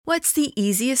What's the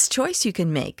easiest choice you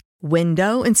can make?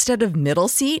 Window instead of middle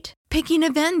seat? Picking a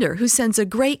vendor who sends a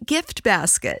great gift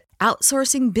basket?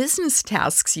 Outsourcing business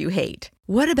tasks you hate?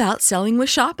 What about selling with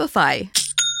Shopify?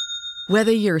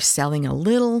 Whether you're selling a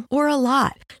little or a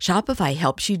lot, Shopify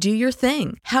helps you do your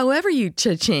thing, however you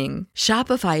cha-ching.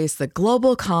 Shopify is the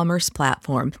global commerce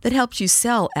platform that helps you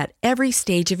sell at every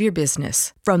stage of your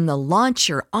business. From the launch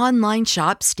your online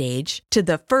shop stage to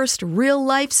the first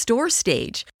real-life store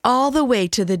stage, all the way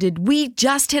to the did we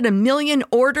just hit a million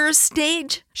orders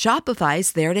stage.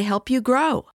 Shopify's there to help you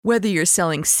grow. Whether you're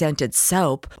selling scented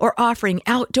soap or offering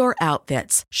outdoor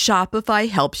outfits, Shopify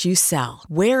helps you sell.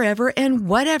 Wherever and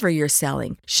whatever you're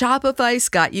selling, Shopify's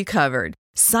got you covered.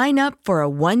 Sign up for a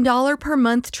 $1 per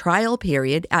month trial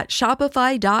period at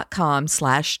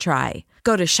shopify.com/try.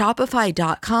 Go to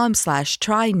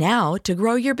shopify.com/try now to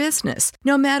grow your business,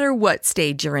 no matter what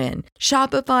stage you're in.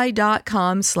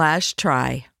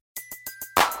 Shopify.com/try.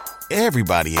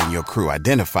 Everybody in your crew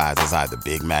identifies as either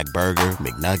Big Mac Burger,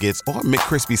 McNuggets, or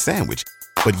McCrispy Sandwich.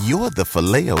 But you're the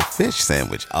Filet-O-Fish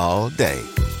Sandwich all day.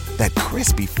 That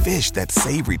crispy fish, that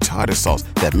savory tartar sauce,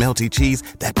 that melty cheese,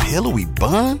 that pillowy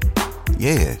bun.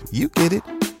 Yeah, you get it.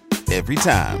 Every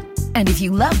time. And if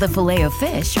you love the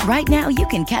Filet-O-Fish, right now you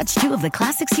can catch two of the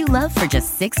classics you love for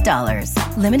just $6.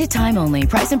 Limited time only.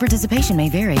 Price and participation may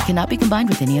vary. Cannot be combined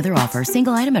with any other offer.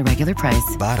 Single item at regular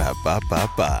price.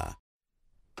 Ba-da-ba-ba-ba.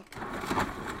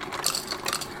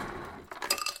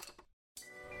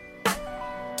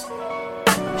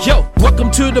 Yo,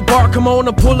 welcome to the bar, come on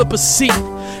and pull up a seat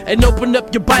and open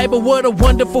up your Bible, what a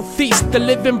wonderful feast. The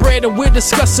living bread, and we're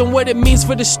discussing what it means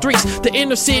for the streets, the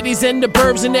inner cities and the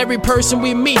burbs, and every person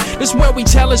we meet. This is where we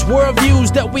challenge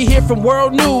worldviews that we hear from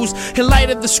world news. In light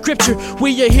of the scripture,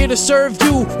 we are here to serve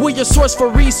you. We're your source for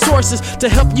resources to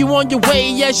help you on your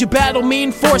way as you battle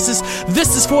mean forces.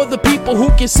 This is for the people who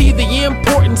can see the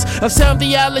importance of sound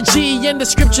theology and the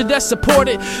scripture that support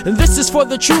it. And this is for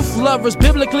the truth lovers,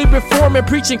 biblically reforming,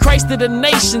 preaching Christ to the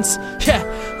nations. Yeah,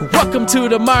 welcome to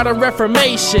the modern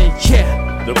Reformation.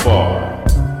 Yeah, the bar,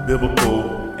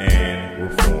 biblical and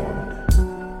reformed.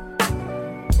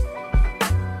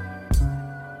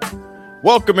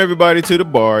 Welcome everybody to the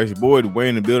bar. It's your boy Dwayne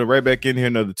in the building, right back in here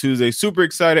another Tuesday. Super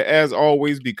excited as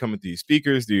always. Be coming to your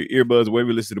speakers, to your earbuds,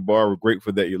 wherever you listen to the bar. We're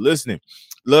grateful that you're listening.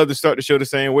 Love to start the show the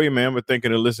same way, man. But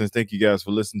thanking the listeners, thank you guys for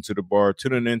listening to the bar,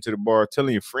 tuning into the bar,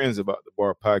 telling your friends about the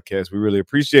bar podcast. We really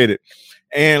appreciate it.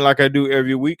 And like I do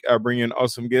every week, I bring in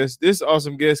awesome guests. This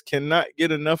awesome guest cannot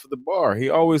get enough of the bar. He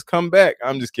always come back.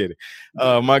 I'm just kidding.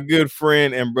 My good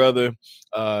friend and brother,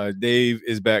 Dave,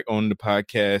 is back on the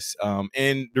podcast.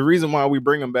 And the reason why we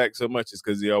bring him back so much is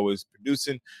because he's always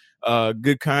producing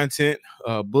good content,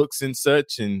 books and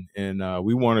such. And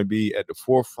we want to be at the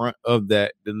forefront of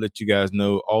that to let you guys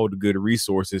know all the good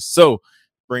resources. So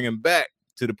bring him back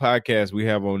to the podcast. We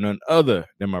have on none other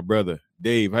than my brother,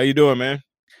 Dave. How you doing, man?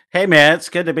 Hey, man, it's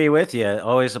good to be with you.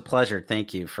 Always a pleasure.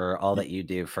 Thank you for all that you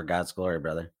do for God's glory,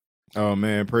 brother. Oh,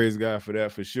 man, praise God for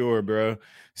that for sure, bro.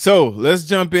 So let's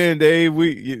jump in, Dave.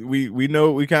 We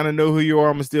know, we kind of know who you are.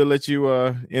 I'm gonna still let you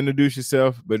introduce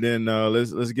yourself, but then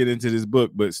let's get into this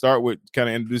book. But start with kind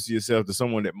of introducing yourself to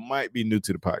someone that might be new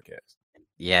to the podcast.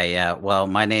 Yeah. Well,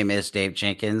 my name is Dave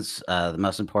Jenkins. The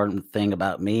most important thing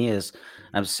about me is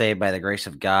I'm saved by the grace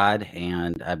of God,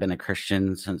 and I've been a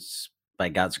Christian by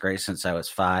God's grace since I was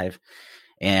 5.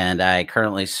 And I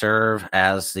currently serve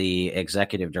as the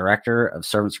executive director of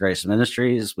Servants Grace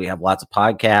Ministries. We have lots of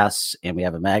podcasts and we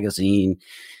have a magazine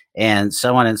and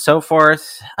so on and so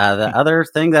forth. The other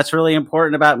thing that's really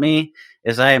important about me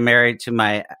is I am married to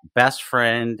my best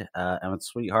friend and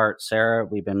sweetheart, Sarah.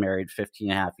 We've been married 15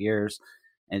 and a half years,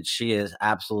 and she is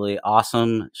absolutely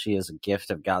awesome. She is a gift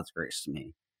of God's grace to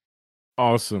me.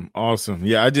 Awesome.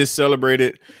 Yeah, I just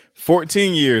celebrated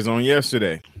 14 years on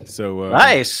yesterday. So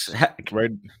nice. Right.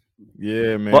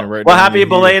 Yeah, man. Well, right. Well, happy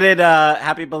belated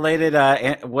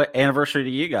anniversary to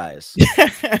you guys.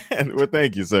 Well,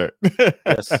 thank you, sir.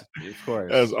 Yes, of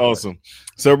course. That's awesome.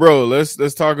 So, bro, let's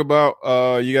talk about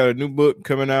you got a new book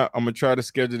coming out. I'm gonna try to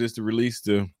schedule this to release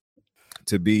to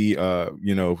be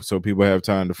so people have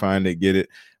time to find it, get it.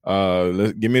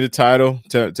 Give me the title.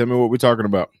 Tell me what we're talking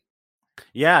about.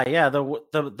 Yeah.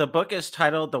 The book is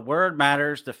titled "The Word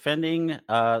Matters: Defending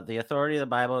the Authority of the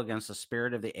Bible Against the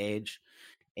Spirit of the Age."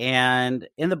 And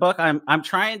in the book, I'm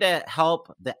trying to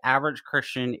help the average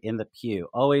Christian in the pew.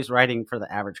 Always writing for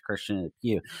the average Christian in the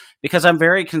pew, because I'm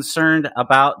very concerned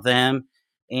about them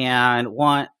and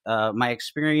want my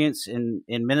experience in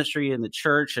ministry in the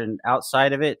church and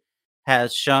outside of it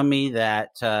has shown me that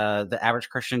the average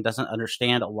Christian doesn't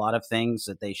understand a lot of things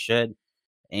that they should.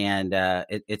 And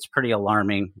it's pretty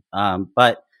alarming.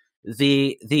 But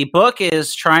the book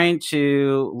is trying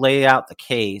to lay out the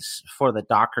case for the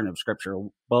doctrine of Scripture,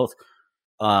 both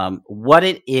what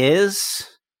it is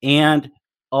and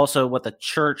also what the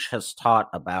church has taught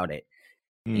about it.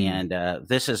 And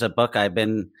this is a book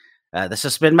this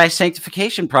has been my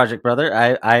sanctification project, brother.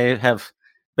 I have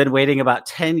been waiting about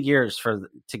 10 years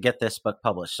to get this book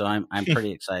published. So I'm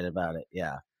pretty excited about it.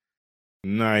 Yeah.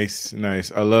 Nice.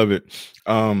 I love it.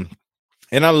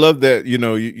 And I love that,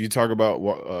 you talk about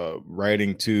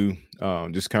writing to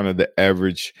just kind of the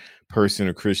average person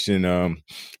or Christian.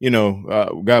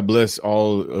 God bless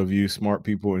all of you smart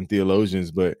people and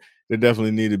theologians, but there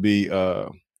definitely need to be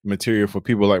material for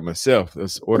people like myself.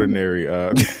 That's ordinary.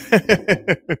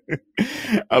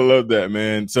 I love that,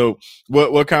 man. So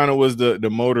what kind of was the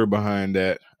motor behind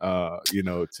that,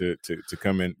 to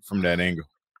come in from that angle?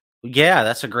 Yeah,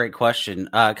 that's a great question.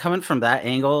 Coming from that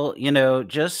angle,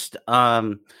 just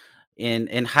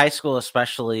in high school,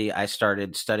 especially, I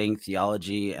started studying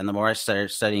theology, and the more I started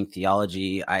studying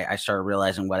theology, I started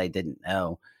realizing what I didn't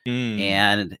know,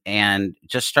 and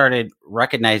just started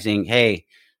recognizing, hey,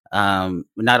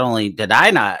 not only did I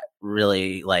not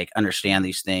really understand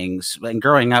these things, but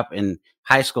growing up in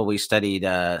high school, we studied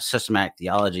systematic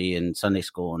theology in Sunday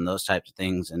school and those types of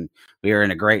things, and we were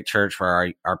in a great church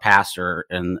where our pastor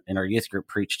and our youth group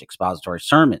preached expository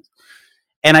sermons.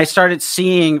 And I started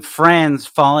seeing friends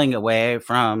falling away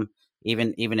from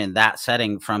even in that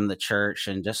setting from the church,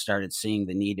 and just started seeing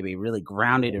the need to be really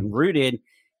grounded and rooted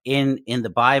in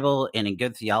the Bible and in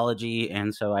good theology.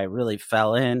 And so I really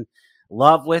fell in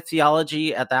love with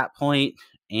theology at that point.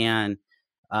 And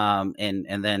then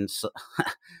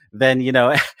then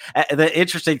the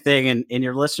interesting thing, and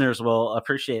your listeners will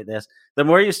appreciate this, the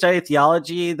more you study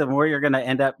theology, the more you're going to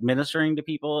end up ministering to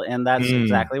people, and that's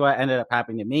exactly what ended up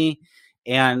happening to me.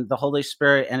 And the Holy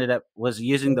Spirit was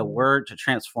using the word to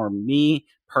transform me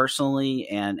personally,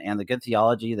 and the good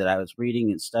theology that I was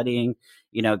reading and studying,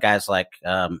 guys like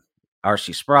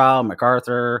R.C. Sproul,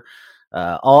 MacArthur,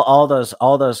 all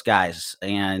those guys,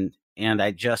 and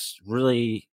I just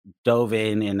really dove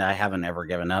in, and I haven't ever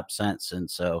given up since. And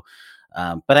so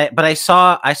but I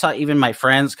saw even my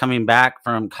friends coming back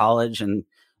from college, and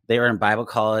they were in Bible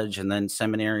college and then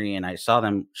seminary, and I saw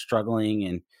them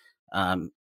struggling,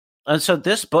 and so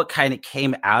this book kind of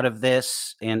came out of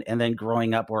this, and then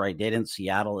growing up where I did in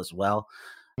Seattle as well,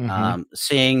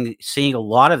 seeing a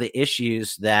lot of the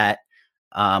issues that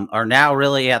are now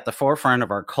really at the forefront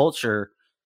of our culture.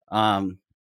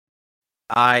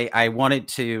 I wanted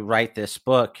to write this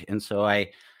book, and so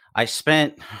I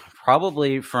spent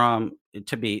probably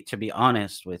to be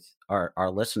honest with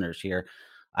our listeners here,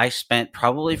 I spent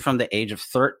probably from the age of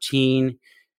 13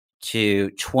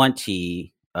 to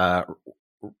 20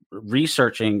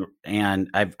 researching, and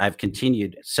I've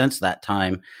continued since that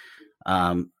time,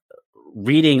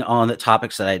 reading on the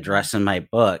topics that I address in my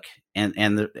book,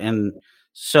 and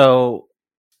so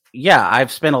yeah,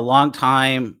 I've spent a long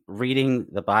time reading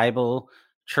the Bible,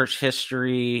 church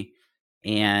history,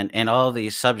 and all of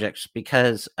these subjects,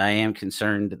 because I am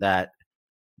concerned that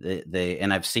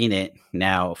and I've seen it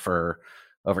now for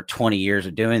over 20 years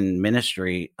of doing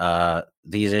ministry.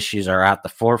 These issues are at the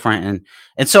forefront,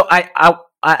 and so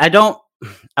I don't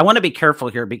I want to be careful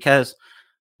here, because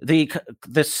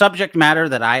the subject matter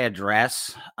that I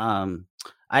address,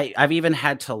 I've even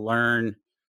had to learn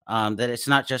that it's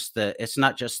not just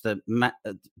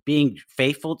being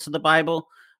faithful to the Bible,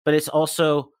 but it's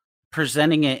also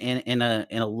presenting it in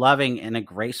a loving and a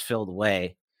grace filled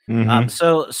way.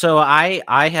 So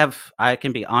I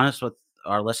can be honest with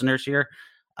our listeners here.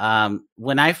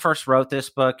 When I first wrote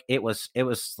this book, it was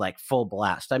like full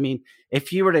blast. I mean,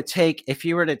 if you were to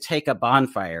take a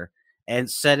bonfire and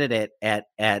set it at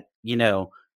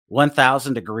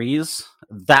 1,000 degrees,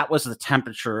 that was the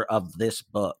temperature of this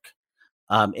book.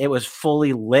 It was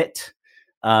fully lit.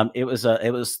 It was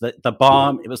the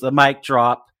bomb. It was the mic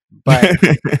drop, but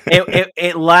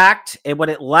it lacked. What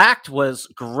it lacked was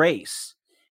grace.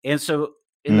 And so,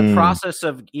 in the process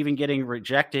of even getting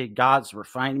rejected, God's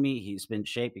refined me. He's been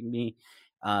shaping me,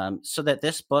 so that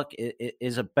this book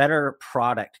is a better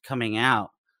product coming out,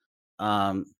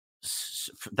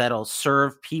 that'll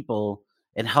serve people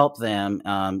and help them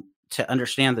to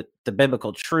understand the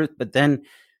biblical truth. But then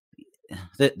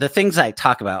the things I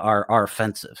talk about are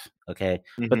offensive, okay?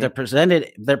 But they're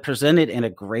presented in a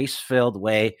grace-filled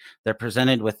way. They're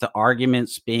presented with the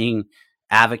arguments being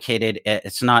advocated.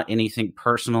 It's not anything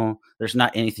personal. There's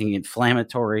not anything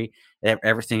inflammatory.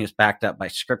 Everything is backed up by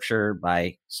scripture,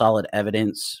 by solid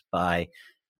evidence, by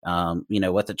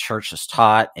what the church has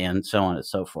taught, and so on and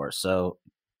so forth. So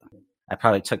I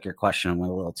probably took your question and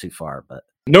went a little too far, but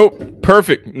nope,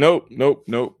 perfect. Nope.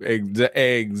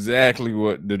 Exactly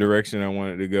what the direction I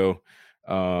wanted to go.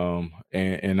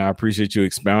 And I appreciate you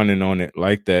expounding on it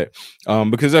like that.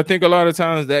 Because I think a lot of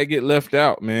times that get left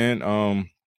out, man.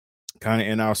 Kind of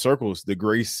in our circles, the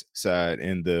grace side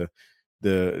and the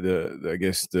I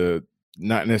guess the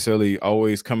not necessarily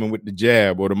always coming with the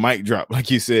jab or the mic drop,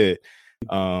 like you said,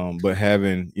 but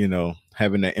having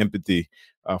that empathy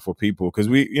for people, because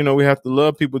we have to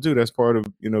love people too. That's part of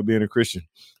being a Christian.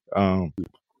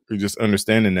 Just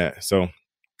understanding that. So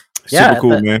super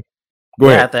cool, man. Go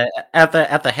ahead. At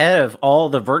the head of all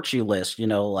the virtue list,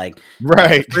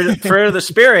 Right. fruit of the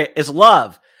Spirit is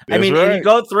love. That's and right. you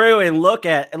go through and look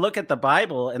at the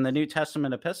Bible and the New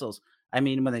Testament epistles. I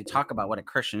mean, when they talk about what a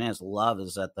Christian is, love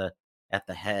is at the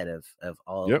head of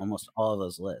all almost all of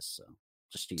those lists. So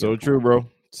just to so true, bro.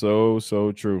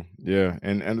 So true. Yeah,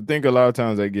 and I think a lot of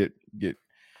times they get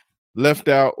left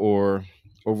out or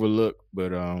overlooked, but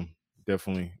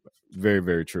definitely very,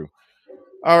 very true.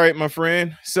 All right, my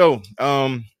friend. So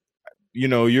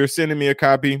you're sending me a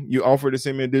copy. You offered to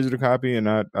send me a digital copy, and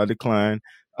I declined.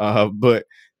 But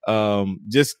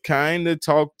just kind of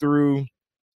talk through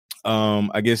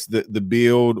I guess the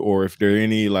build, or if there are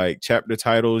any like chapter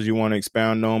titles you want to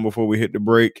expound on before we hit the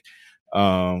break,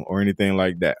 or anything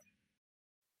like that.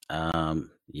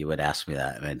 You would ask me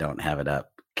that, and I don't have it up.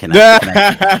 Can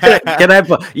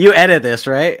I you edit this,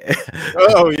 right?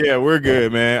 Oh yeah, we're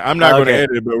good, man. I'm not going to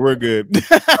edit it, but we're good.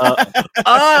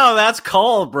 Oh, that's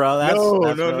cold, bro. That's no.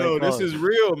 cold. This is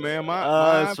real, man.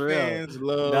 My fans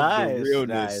love the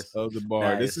realness of the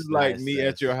bar. This is like me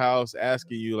at your house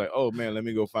asking you, like, "Oh man, let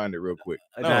me go find it real quick."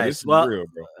 No, this is real,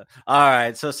 bro. All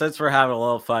right. So since we're having a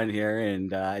little fun here,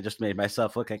 and I just made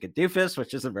myself look like a doofus,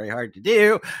 which isn't very hard to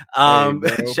do.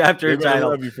 Chapter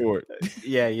title. Love you for it.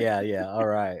 Yeah. All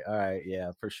right.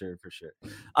 Yeah, for sure.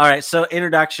 All right. So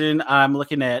introduction, I'm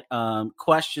looking at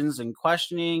questions and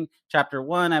questioning. Chapter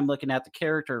 1, I'm looking at the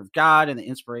character of God and the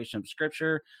inspiration of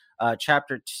Scripture.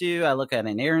 Chapter 2, I look at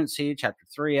inerrancy. Chapter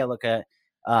 3, I look at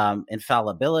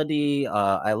infallibility.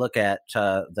 I look at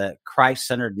the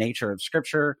Christ-centered nature of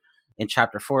Scripture. In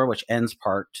chapter 4, which ends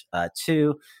part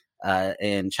 2.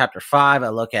 In chapter 5, I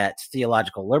look at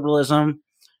theological liberalism.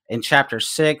 In chapter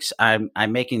 6, I'm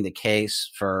making the case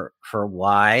for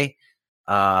why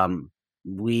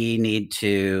we need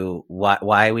to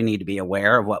be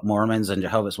aware of what Mormons and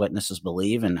Jehovah's Witnesses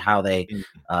believe and how they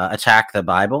attack the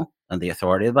Bible and the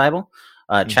authority of the Bible.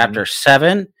 Chapter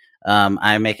 7,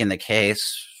 I'm making the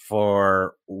case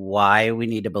for why we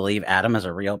need to believe Adam as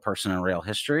a real person in real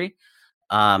history.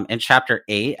 In chapter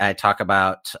 8, I talk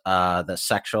about the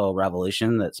sexual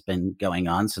revolution that's been going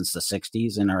on since the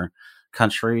 60s in our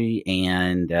country,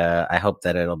 and I hope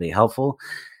that it'll be helpful.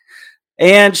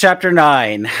 And chapter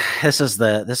 9, this is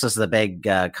the big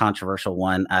controversial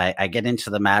one. I get into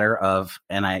the matter of,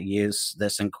 and I use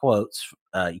this in quotes.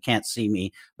 You can't see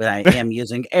me, but I am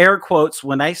using air quotes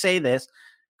when I say this,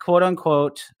 quote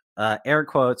unquote, air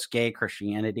quotes, gay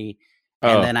Christianity.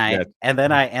 And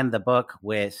then I end the book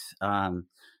with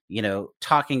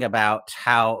talking about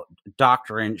how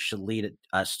doctrine should lead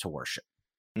us to worship.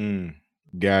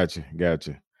 Gotcha.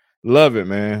 Love it,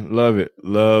 man.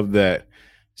 Love that.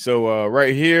 So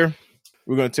right here,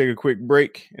 we're going to take a quick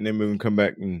break, and then we're going to come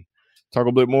back and talk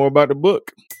a bit more about the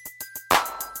book.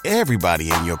 Everybody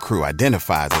in your crew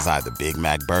identifies as either Big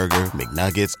Mac Burger,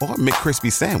 McNuggets, or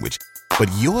McCrispy Sandwich,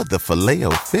 but you're the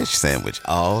Filet-O-Fish Sandwich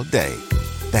all day.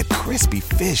 That crispy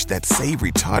fish, that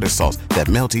savory tartar sauce, that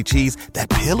melty cheese, that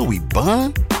pillowy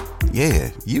bun. Yeah,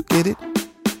 you get it.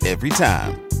 Every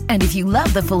time. And if you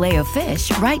love the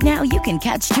Filet-O-Fish, right now you can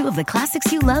catch 2 of the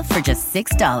classics you love for just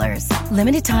 $6.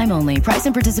 Limited time only. Price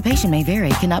and participation may vary.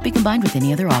 Cannot be combined with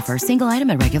any other offer. Single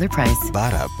item at regular price.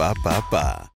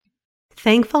 Ba-da-ba-ba-ba.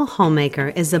 Thankful Homemaker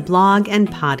is a blog and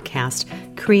podcast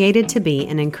created to be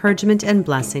an encouragement and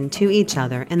blessing to each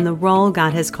other in the role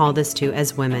God has called us to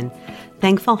as women.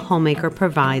 Thankful Homemaker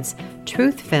provides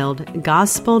truth-filled,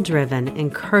 gospel-driven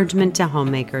encouragement to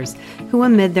homemakers who,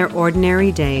 amid their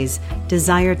ordinary days,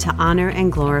 desire to honor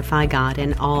and glorify God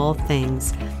in all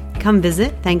things. Come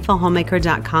visit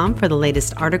thankfulhomemaker.com for the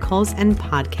latest articles and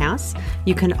podcasts.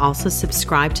 You can also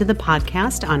subscribe to the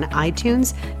podcast on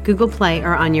iTunes, Google Play,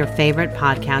 or on your favorite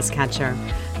podcast catcher.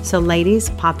 So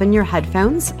ladies, pop in your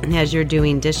headphones as you're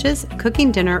doing dishes,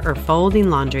 cooking dinner, or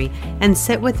folding laundry, and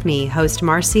sit with me, host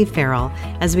Marcy Farrell,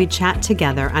 as we chat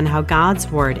together on how God's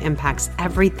Word impacts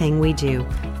everything we do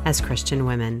as Christian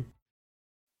women.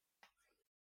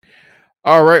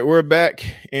 All right, we're back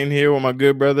in here with my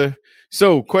good brother.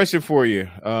 So, question for you.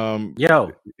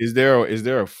 Is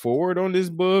there a forward on this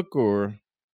book, or?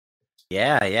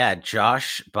 Yeah.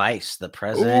 Josh Bice, the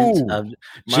president Ooh, of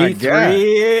my God.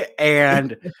 G3,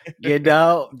 and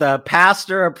the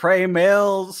pastor of Prey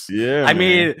Mills. Yeah, I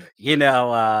man. mean,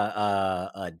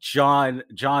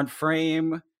 John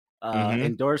Frame, Mm-hmm.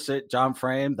 endorse it. John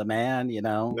Frame, the man.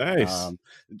 Nice.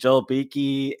 Joel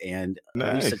Beakey and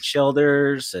Lisa Nice.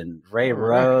 Childers and Ray All right.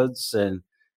 Rhodes, and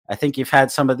I think you've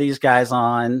had some of these guys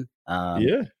on.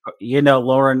 Yeah.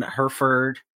 Lauren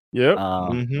Herford. Yep.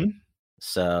 Um, Mm-hmm.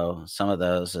 so some of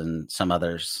those and some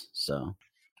others. So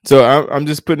So I'm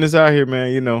just putting this out here,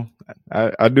 man.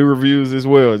 I do reviews as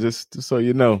well, just so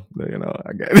you know.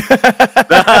 I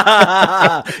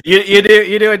got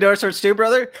you do endorsements too,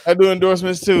 brother? I do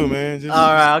endorsements too, man. Just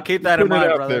All right, I'll keep that in putting it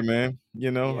mind, out there, brother. man.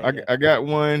 Yeah. I got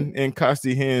one in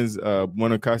Costi Henn's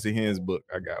one of Costi Henn's book.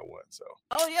 I got one, so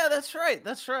Oh yeah, that's right.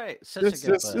 Such a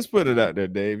good book. just put it out there,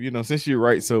 Dave. Since you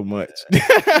write so much.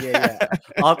 Yeah.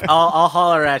 I'll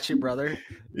holler at you, brother.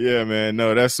 Yeah, man.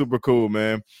 No, that's super cool,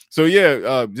 man. So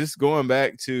yeah, just going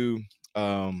back to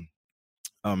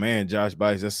oh man, Josh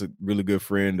Bice, that's a really good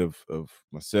friend of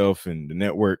myself and the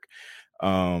network.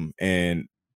 And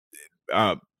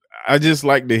I just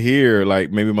like to hear,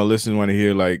 like, maybe my listeners want to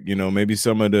hear, like, maybe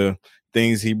some of the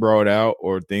things he brought out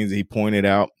or things that he pointed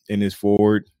out in his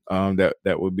forward, that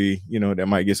would be, that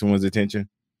might get someone's attention.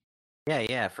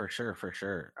 Yeah, for sure.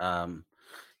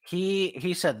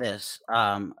 He said this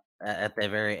at the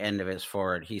very end of his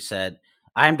forward. He said,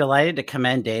 "I am delighted to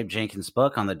commend Dave Jenkins'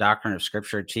 book on the doctrine of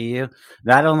Scripture to you.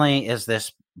 Not only is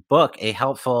this book a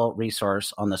helpful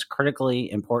resource on this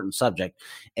critically important subject,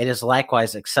 it is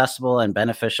likewise accessible and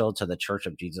beneficial to the Church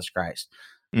of Jesus Christ.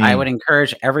 I would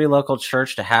encourage every local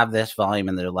church to have this volume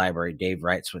in their library," Dave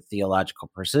writes with theological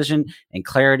precision and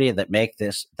clarity that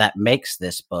makes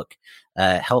this book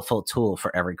a helpful tool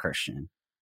for every Christian.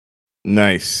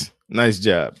 Nice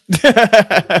job.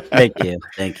 Thank you.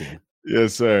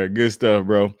 Yes, sir. Good stuff,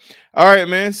 bro. All right,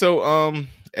 man. So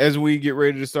as we get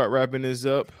ready to start wrapping this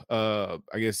up, I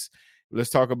guess let's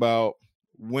talk about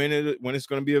when it's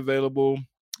going to be available,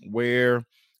 where,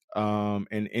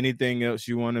 and anything else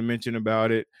you want to mention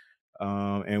about it.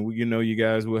 And you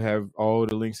guys will have all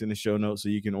the links in the show notes so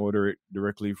you can order it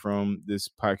directly from this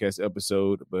podcast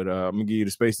episode. But I'm gonna give you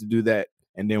the space to do that.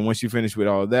 And then once you finish with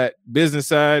all that business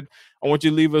side, I want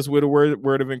you to leave us with a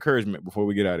word of encouragement before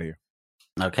we get out of here.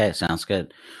 Okay, sounds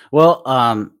good. Well,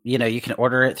 you can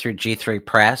order it through G3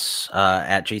 Press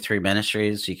at G3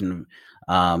 Ministries. You can.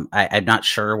 I'm not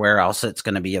sure where else it's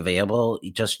going to be available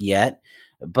just yet,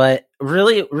 but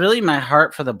really, my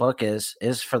heart for the book is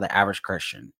for the average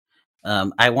Christian.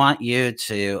 I want you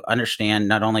to understand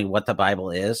not only what the Bible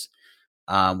is,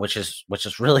 which is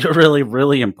really, really,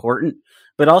 really important,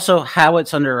 but also how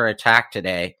it's under attack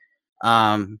today.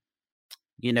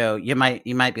 You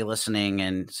might be listening,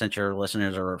 and since your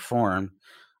listeners are Reformed,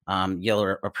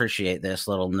 you'll appreciate this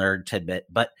little nerd tidbit.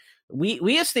 But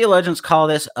we as theologians call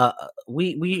this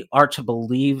we are to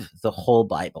believe the whole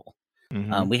Bible.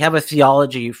 Mm-hmm. We have a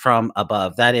theology from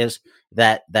above. That is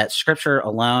that Scripture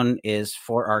alone is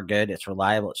for our good. It's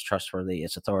reliable, it's trustworthy,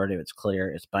 it's authoritative, it's clear,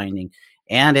 it's binding,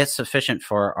 and it's sufficient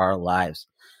for our lives.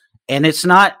 And it's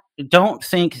not. Don't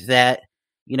think that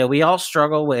we all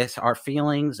struggle with our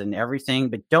feelings and everything,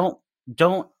 but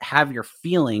don't have your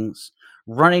feelings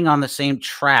running on the same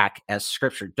track as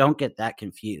Scripture. Don't get that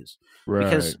confused, Right.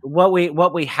 because what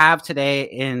we have today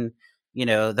in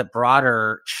the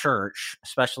broader church,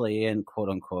 especially in quote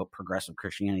unquote progressive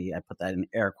Christianity, I put that in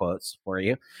air quotes for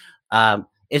you,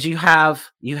 is you have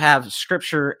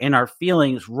Scripture and our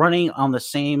feelings running on the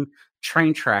same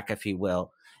train track, if you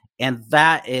will. And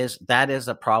that is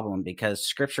a problem, because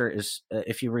Scripture is,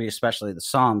 if you read especially the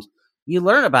Psalms, you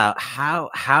learn about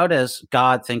how does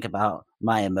God think about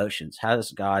my emotions? How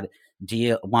does God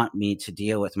want me to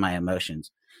deal with my emotions?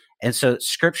 And so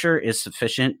Scripture is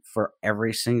sufficient for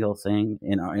every single thing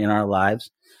in our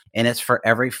lives, and it's for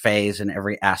every phase and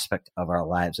every aspect of our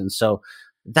lives. And so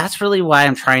that's really why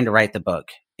I'm trying to write the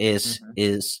book, is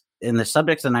in the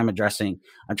subjects that I'm addressing.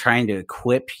 I'm trying to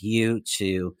equip you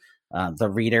to the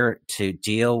reader to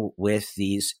deal with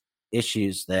these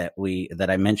issues that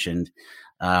I mentioned,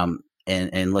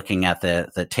 and looking at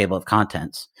the table of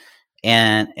contents.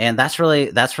 And that's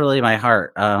really my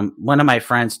heart. One of my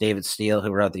friends, David Steele,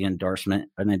 who wrote an endorsement,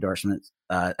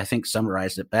 I think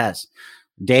summarized it best.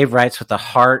 Dave writes with the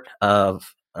heart of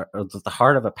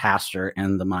a pastor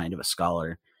and the mind of a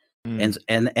scholar. And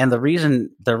the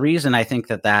reason I think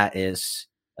that is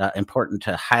important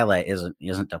to highlight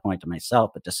isn't to point to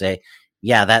myself, but to say,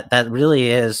 yeah, that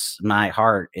really is my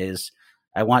heart. Is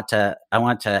I want to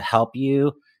help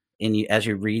you as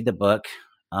you read the book,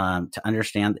 to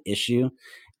understand the issue,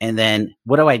 And then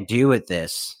what do I do with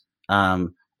this?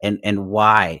 And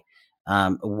why?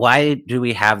 Why do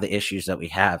we have the issues that we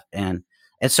have? And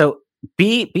so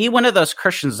be one of those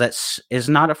Christians that is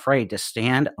not afraid to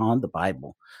stand on the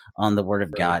Bible, on the Word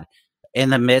of God, in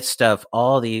the midst of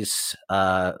all these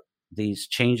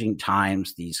changing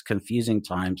times, these confusing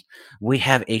times. We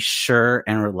have a sure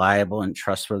and reliable and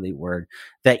trustworthy Word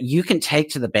that you can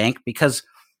take to the bank, because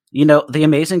the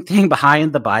amazing thing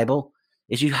behind the Bible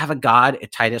is you have a God,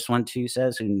 Titus 1:2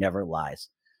 says, who never lies.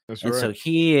 That's and right. so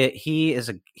he is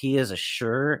a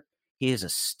sure, he is a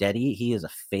steady, he is a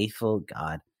faithful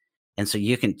God. And so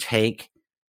you can take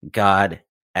God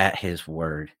at his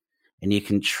word, and you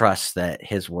can trust that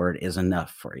his word is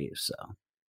enough for you. So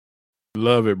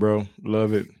love it, bro.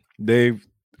 Love it. Dave,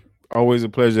 always a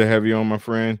pleasure to have you on, my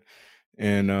friend.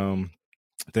 And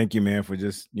thank you, man, for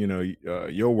just,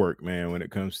 your work, man, when it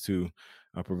comes to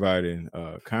providing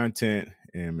content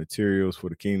and materials for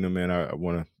the kingdom, man. I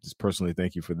want to just personally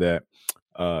thank you for that.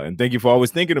 And thank you for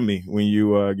always thinking of me when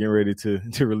you getting ready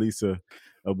to release a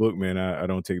book, man. I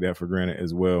don't take that for granted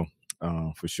as well,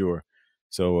 for sure.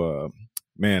 So,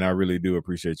 man, I really do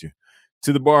appreciate you.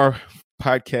 To the Bar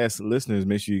podcast listeners,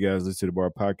 make sure you guys listen to the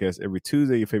Bar podcast every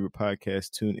Tuesday. Your favorite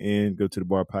podcast, tune in, go to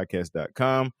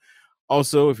thebarpodcast.com.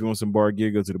 Also, if you want some bar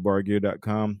gear, go to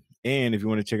thebargear.com. And if you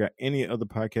want to check out any other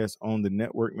podcasts on the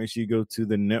network, make sure you go to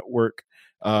the network.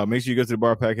 Make sure you go to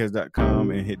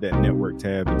thebarpodcast.com and hit that network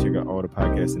tab and check out all the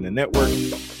podcasts in the network.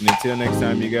 And until next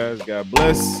time, you guys, God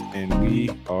bless, and we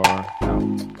are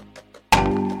out.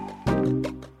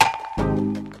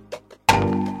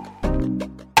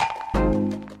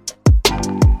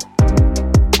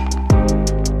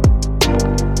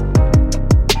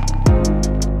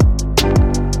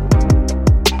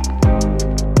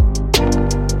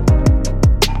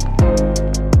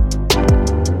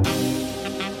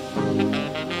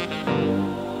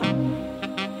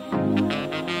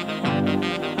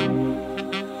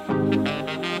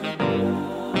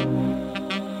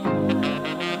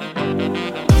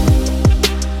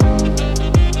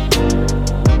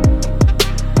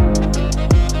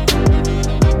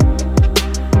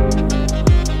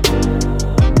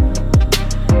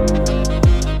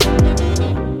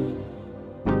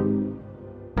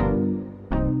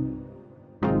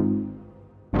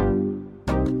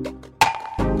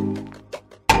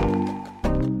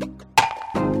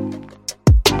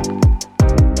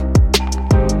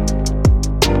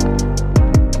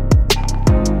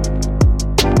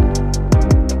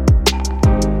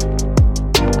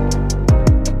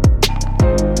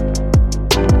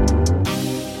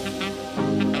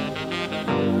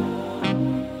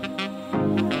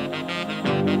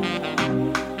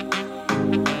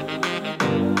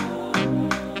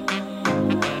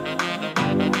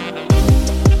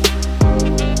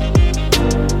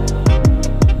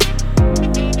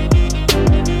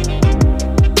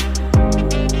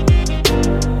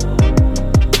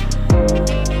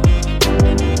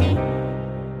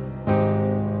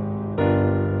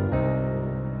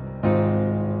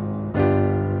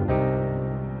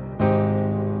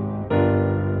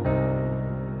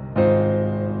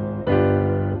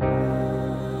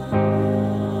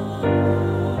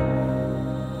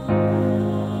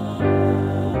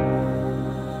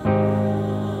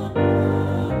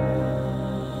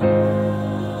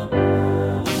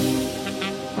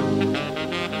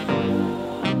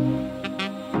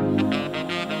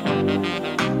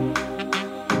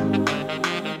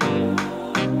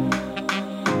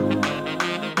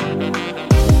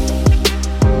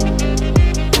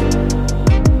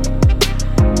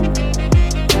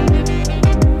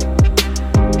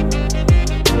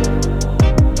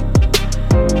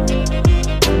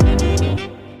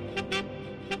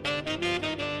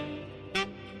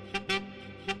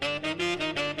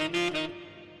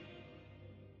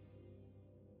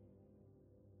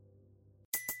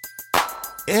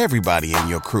 Everybody in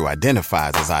your crew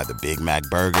identifies as either Big Mac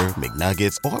Burger,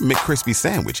 McNuggets, or McCrispy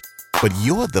Sandwich. But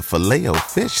you're the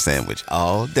Filet-O-Fish Sandwich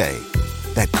all day.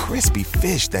 That crispy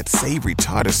fish, that savory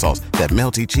tartar sauce, that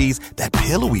melty cheese, that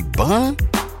pillowy bun.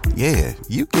 Yeah,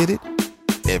 you get it.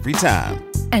 Every time.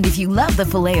 And if you love the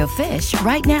Filet-O-Fish,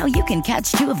 right now you can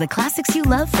catch two of the classics you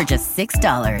love for just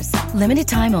 $6. Limited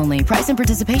time only. Price and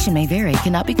participation may vary.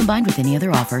 Cannot be combined with any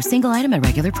other offer. Single item at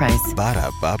regular price.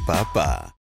 Ba-da-ba-ba-ba.